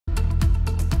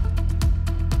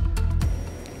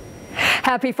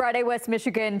Happy Friday, West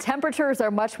Michigan. Temperatures are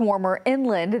much warmer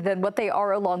inland than what they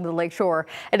are along the lakeshore.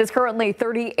 It is currently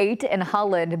 38 in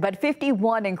Holland, but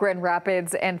 51 in Grand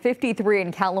Rapids and 53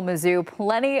 in Kalamazoo.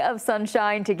 Plenty of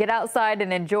sunshine to get outside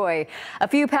and enjoy. A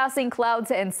few passing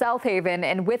clouds in South Haven,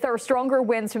 and with our stronger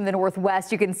winds from the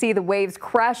northwest, you can see the waves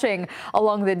crashing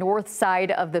along the north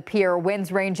side of the pier.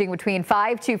 Winds ranging between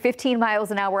 5 to 15 miles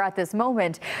an hour at this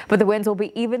moment, but the winds will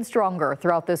be even stronger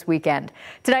throughout this weekend.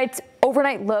 Tonight's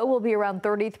overnight low will be around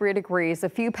 33 degrees, a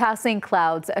few passing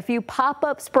clouds, a few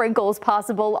pop-up sprinkles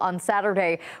possible on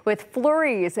Saturday, with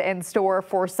flurries in store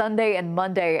for Sunday and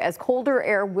Monday as colder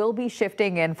air will be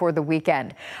shifting in for the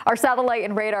weekend. Our satellite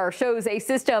and radar shows a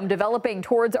system developing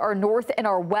towards our north and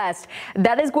our west.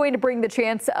 That is going to bring the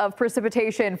chance of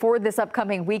precipitation for this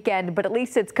upcoming weekend, but at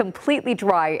least it's completely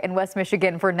dry in West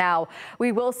Michigan for now.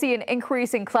 We will see an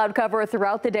increase in cloud cover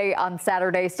throughout the day on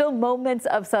Saturday. Still moments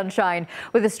of sunshine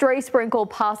with a stray sprinkle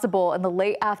possible in the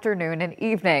late afternoon and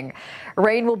evening.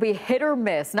 Rain will be hit or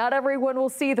miss. Not everyone will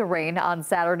see the rain on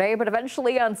Saturday, but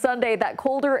eventually on Sunday, that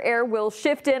colder air will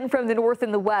shift in from the north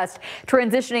and the west,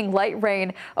 transitioning light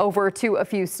rain over to a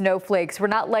few snowflakes. We're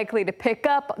not likely to pick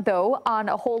up, though, on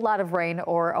a whole lot of rain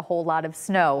or a whole lot of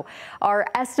snow. Our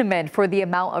estimate for the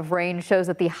amount of rain shows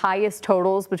that the highest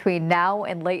totals between now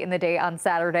and late in the day on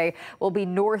Saturday will be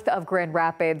north of Grand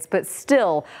Rapids, but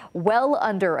still well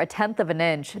under a tenth of an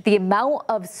inch. The amount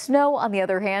of snow, on the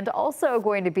other hand, also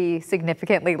going to be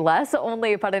significantly less.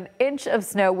 Only about an inch of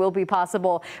snow will be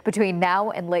possible between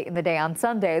now and late in the day on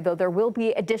Sunday, though there will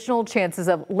be additional chances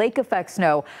of lake effect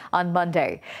snow on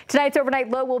Monday. Tonight's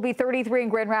overnight low will be 33 in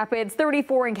Grand Rapids,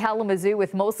 34 in Kalamazoo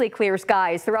with mostly clear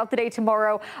skies. Throughout the day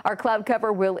tomorrow, our cloud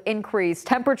cover will increase.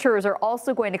 Temperatures are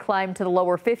also going to climb to the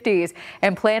lower 50s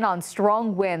and plan on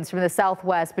strong winds from the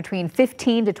southwest between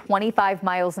 15 to 25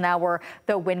 miles an hour,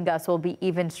 though wind gusts will be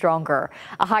even stronger.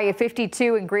 A high of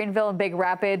 52 in Greenville and Big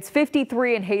Rapids,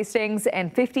 53 in Hastings,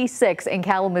 and 56 in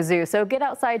Kalamazoo. So get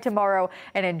outside tomorrow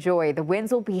and enjoy. The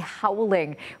winds will be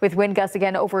howling with wind gusts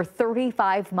again over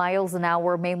 35 miles an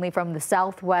hour, mainly from the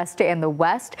southwest and the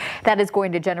west. That is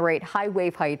going to generate high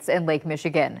wave heights in Lake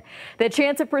Michigan. The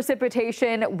chance of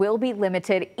precipitation will be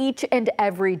limited each and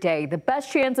every day. The best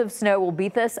chance of snow will be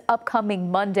this upcoming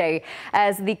Monday,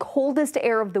 as the coldest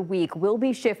air of the week will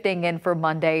be shifting in for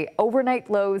Monday.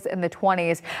 Overnight lows in the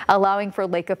 20s, allowing for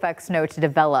lake effect snow to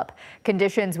develop.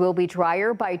 Conditions will be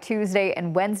drier by Tuesday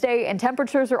and Wednesday, and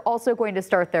temperatures are also going to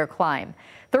start their climb.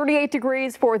 38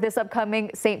 degrees for this upcoming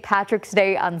St. Patrick's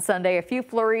Day on Sunday. A few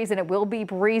flurries and it will be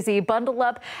breezy. Bundle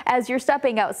up as you're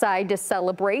stepping outside to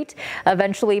celebrate.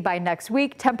 Eventually by next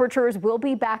week, temperatures will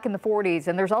be back in the 40s,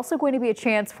 and there's also going to be a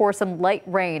chance for some light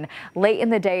rain late in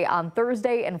the day on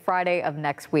Thursday and Friday of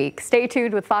next week. Stay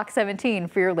tuned with Fox 17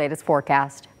 for your latest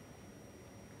forecast.